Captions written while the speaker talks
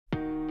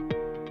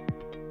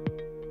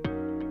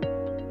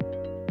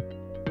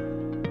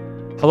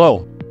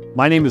Hello,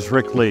 my name is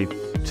Rick Lee.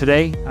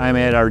 Today, I'm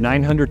at our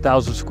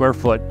 900,000 square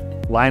foot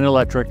Lion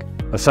Electric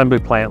assembly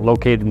plant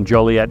located in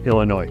Joliet,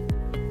 Illinois.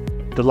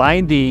 The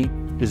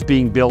LionD is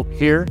being built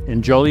here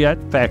in Joliet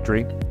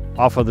factory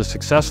off of the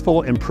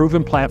successful and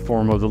proven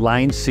platform of the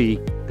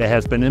LionC that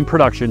has been in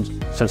production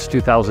since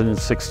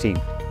 2016.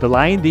 The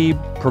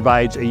LionD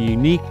provides a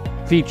unique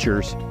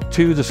features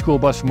to the school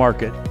bus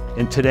market,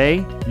 and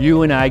today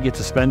you and I get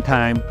to spend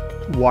time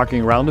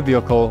walking around the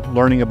vehicle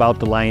learning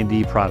about the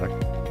LionD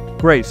product.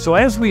 Great, so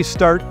as we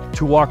start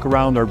to walk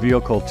around our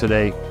vehicle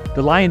today,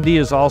 the LionD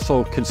is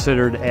also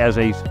considered as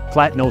a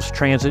flat-nose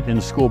transit in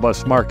the school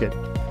bus market.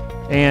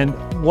 And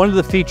one of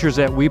the features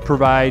that we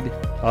provide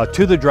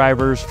to the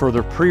drivers for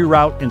their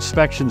pre-route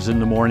inspections in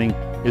the morning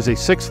is a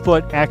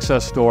 6-foot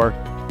access door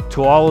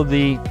to all of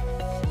the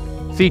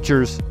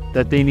features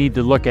that they need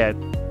to look at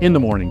in the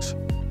mornings.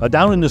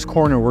 Down in this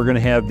corner, we're going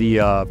to have the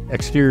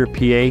exterior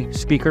PA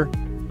speaker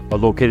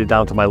located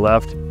down to my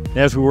left.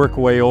 As we work our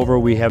way over,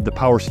 we have the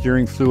power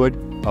steering fluid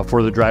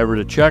for the driver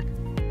to check.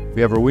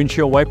 We have our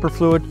windshield wiper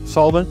fluid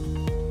solvent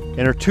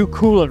and our 2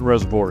 coolant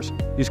reservoirs.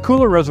 These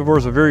coolant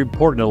reservoirs are very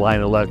important to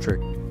Lion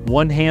Electric.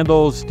 One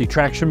handles the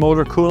traction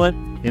motor coolant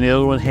and the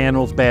other one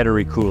handles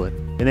battery coolant.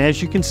 And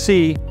as you can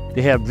see,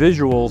 they have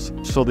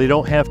visuals so they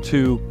don't have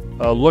to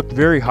look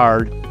very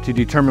hard to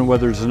determine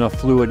whether there's enough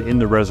fluid in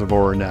the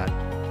reservoir or not.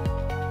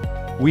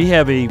 We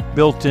have a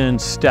built-in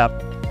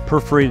step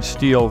perforated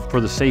steel for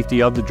the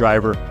safety of the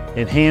driver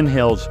and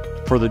handhelds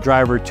for the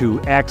driver to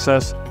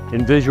access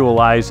and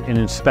visualize and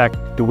inspect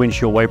the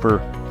windshield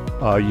wiper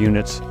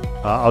units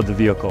of the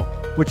vehicle,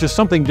 which is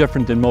something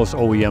different than most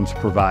OEMs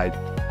provide.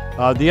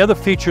 The other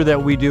feature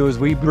that we do is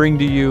we bring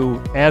to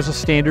you as a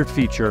standard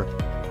feature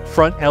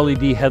front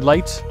LED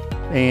headlights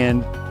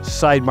and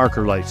side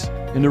marker lights.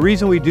 And the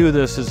reason we do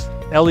this is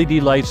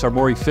LED lights are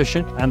more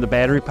efficient on the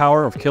battery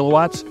power of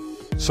kilowatts,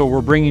 so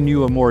we're bringing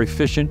you a more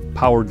efficient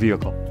powered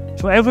vehicle.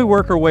 So as we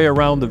work our way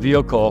around the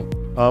vehicle,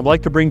 I'd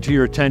like to bring to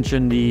your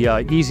attention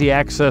the Easy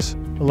Access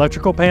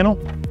electrical panel,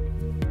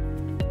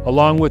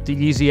 along with the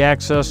Easy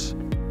Access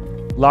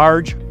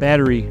large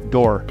battery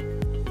door.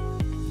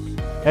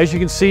 As you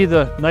can see,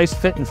 the nice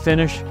fit and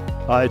finish,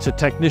 it's a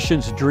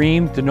technician's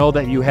dream to know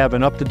that you have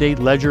an up-to-date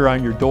ledger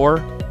on your door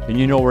and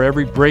you know where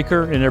every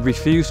breaker and every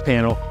fuse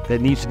panel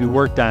that needs to be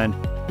worked on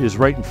is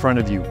right in front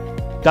of you.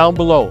 Down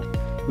below,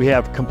 we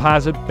have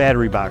composite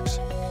battery box.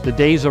 The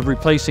days of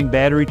replacing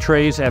battery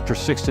trays after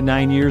 6 to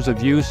 9 years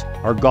of use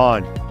are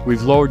gone.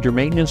 We've lowered your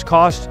maintenance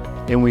cost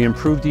and we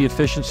improved the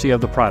efficiency of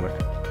the product.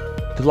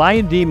 The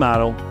LionD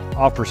model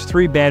offers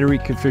 3 battery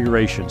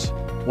configurations,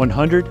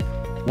 100,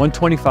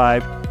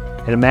 125,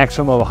 and a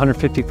maximum of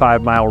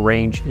 155-mile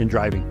range in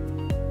driving.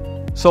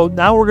 So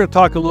now we're going to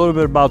talk a little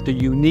bit about the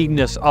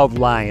uniqueness of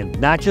Lion,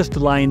 not just the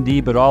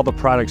LionD, but all the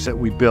products that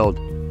we build.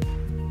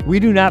 We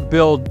do not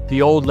build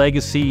the old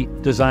legacy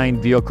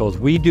design vehicles.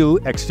 We do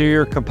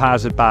exterior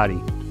composite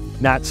body,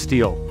 not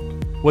steel.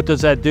 What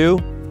does that do?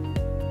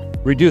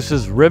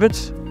 Reduces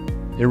rivets,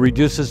 it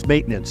reduces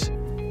maintenance.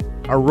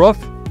 Our roof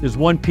is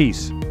one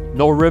piece,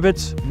 no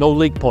rivets, no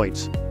leak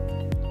points.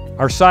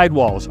 Our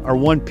sidewalls are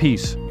one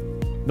piece,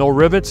 no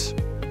rivets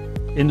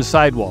in the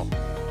sidewall.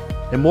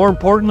 And more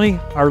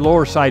importantly, our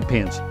lower side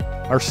pans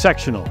are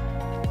sectional.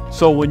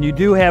 So when you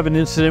do have an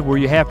incident where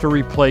you have to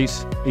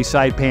replace a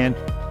side pan,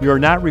 you are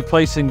not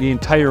replacing the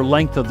entire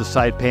length of the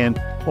side pan,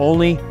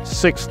 only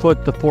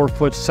 6-foot to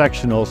 4-foot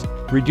sectionals,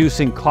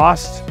 reducing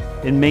costs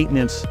and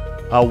maintenance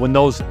when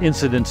those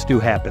incidents do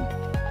happen.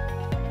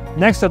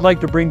 Next, I'd like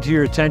to bring to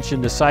your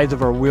attention the size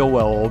of our wheel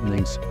well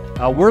openings.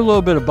 We're a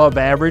little bit above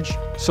average,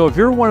 so if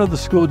you're one of the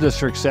school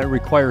districts that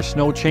require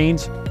snow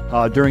chains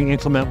during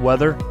inclement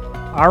weather,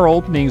 our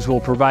openings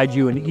will provide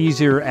you an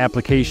easier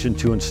application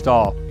to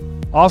install.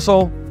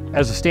 Also,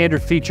 as a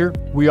standard feature,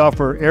 we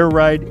offer air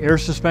ride air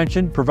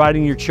suspension,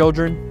 providing your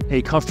children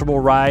a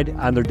comfortable ride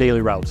on their daily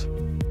routes.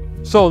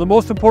 So the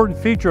most important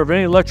feature of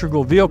any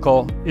electrical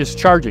vehicle is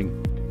charging.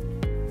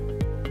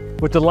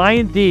 With the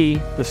LionD,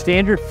 the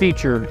standard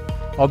feature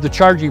of the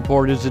charging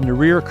port is in the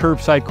rear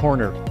curbside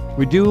corner.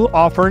 We do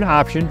offer an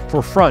option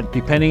for front,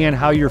 depending on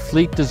how your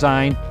fleet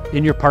design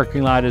in your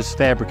parking lot is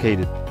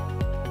fabricated.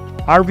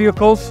 Our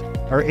vehicles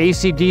are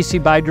AC/DC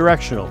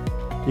bidirectional.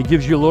 It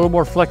gives you a little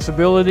more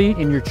flexibility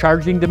in your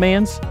charging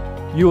demands.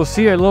 You will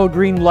see a little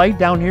green light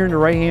down here in the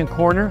right-hand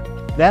corner.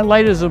 That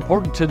light is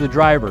important to the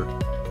driver.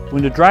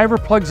 When the driver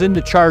plugs in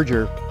the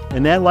charger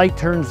and that light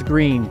turns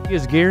green, it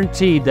is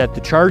guaranteed that the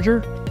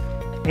charger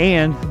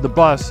and the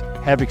bus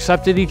have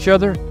accepted each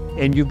other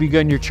and you've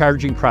begun your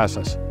charging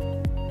process.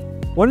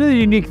 One of the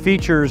unique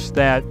features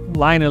that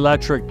Lion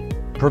Electric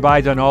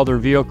provides on all their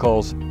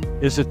vehicles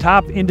is the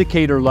top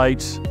indicator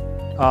lights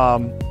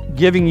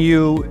giving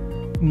you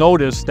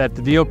notice that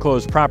the vehicle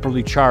is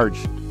properly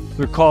charged.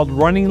 They're called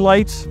running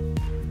lights,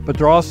 but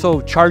they're also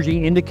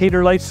charging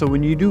indicator lights, so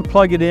when you do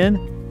plug it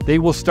in, they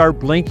will start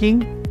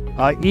blinking.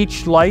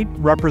 Each light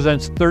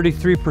represents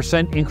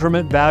 33%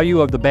 increment value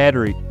of the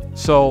battery.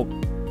 So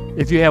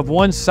if you have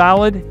 1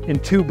 solid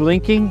and 2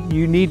 blinking,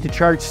 you need to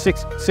charge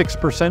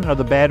 6% of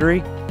the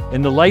battery.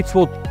 and the lights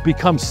will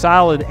become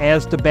solid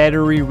as the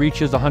battery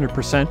reaches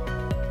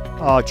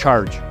 100%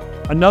 charge.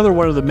 Another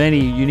one of the many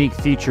unique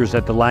features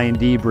that the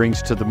LionD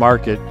brings to the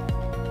market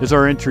is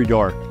our entry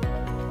door.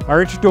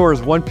 Our entry door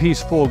is one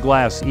piece full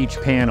glass each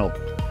panel.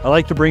 I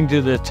like to bring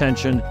to the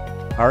attention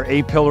our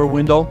A-pillar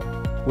window,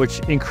 which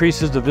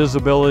increases the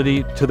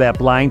visibility to that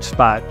blind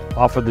spot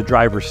off of the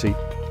driver's seat.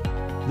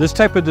 This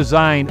type of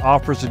design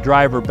offers the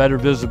driver better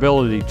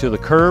visibility to the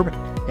curb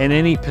and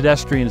any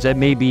pedestrians that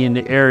may be in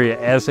the area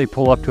as they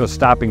pull up to a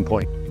stopping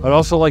point. I'd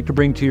also like to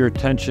bring to your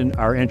attention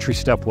our entry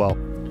step well.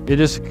 It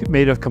is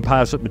made of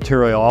composite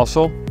material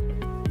also.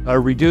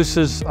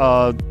 Reduces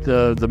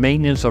the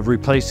maintenance of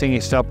replacing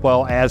a step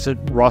well as it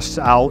rusts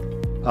out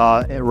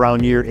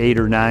around year 8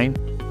 or 9.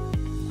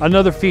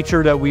 Another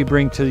feature that we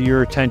bring to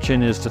your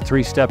attention is the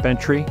 3-step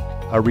entry.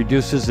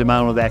 Reduces the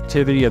amount of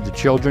activity of the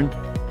children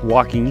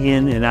walking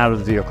in and out of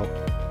the vehicle.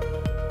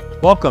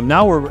 Welcome,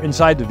 now we're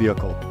inside the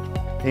vehicle.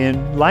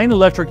 And Lion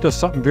Electric does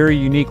something very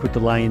unique with the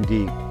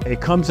LionD. It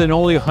comes in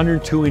only a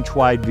 102-inch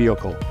wide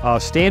vehicle.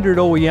 Standard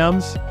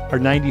OEMs are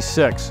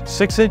 96.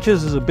 6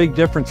 inches is a big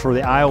difference for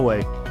the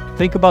aisleway.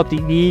 Think about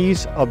the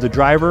ease of the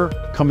driver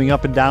coming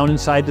up and down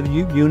inside the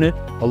unit,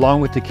 along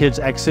with the kids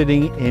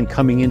exiting and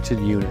coming into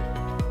the unit.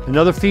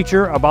 Another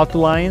feature about the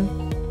Lion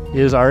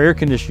is our air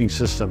conditioning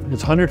system.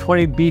 It's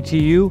 120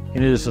 BTU and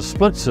it is a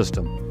split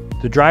system.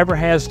 The driver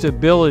has the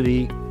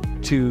ability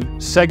to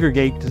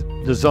segregate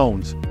the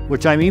zones.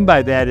 What I mean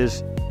by that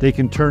is they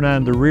can turn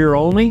on the rear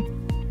only,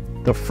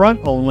 the front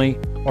only,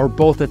 or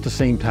both at the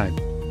same time.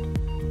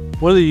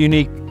 One of the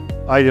unique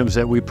items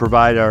that we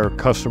provide our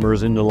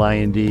customers in the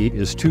LionD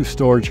is 2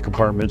 storage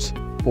compartments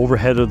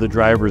overhead of the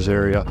driver's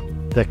area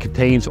that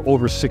contains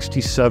over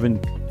 67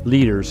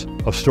 liters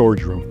of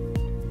storage room.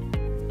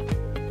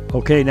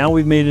 Okay, now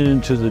we've made it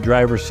into the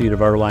driver's seat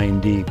of our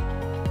LionD.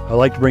 I'd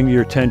like to bring to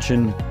your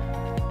attention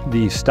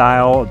the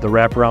style, the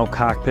wraparound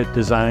cockpit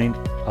design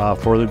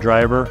for the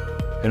driver,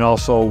 and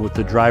also with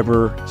the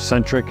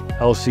driver-centric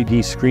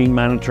LCD screen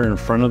monitor in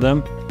front of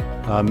them.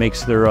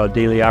 Makes their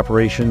daily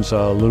operations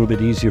a little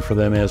bit easier for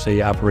them as they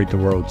operate the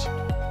roads.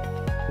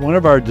 One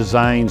of our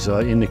designs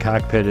in the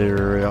cockpit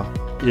area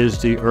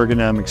is the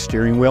ergonomic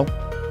steering wheel.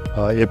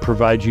 It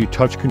provides you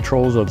touch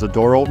controls of the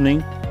door opening,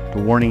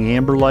 the warning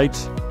amber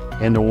lights,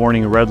 and the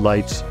warning red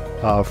lights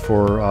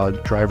for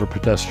driver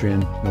pedestrian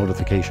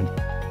notification.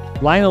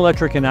 Lion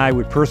Electric and I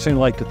would personally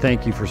like to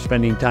thank you for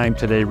spending time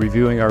today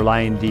reviewing our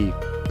LionD.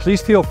 Please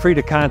feel free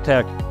to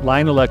contact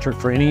Lion Electric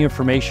for any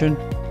information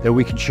that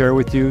we can share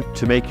with you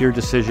to make your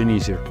decision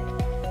easier.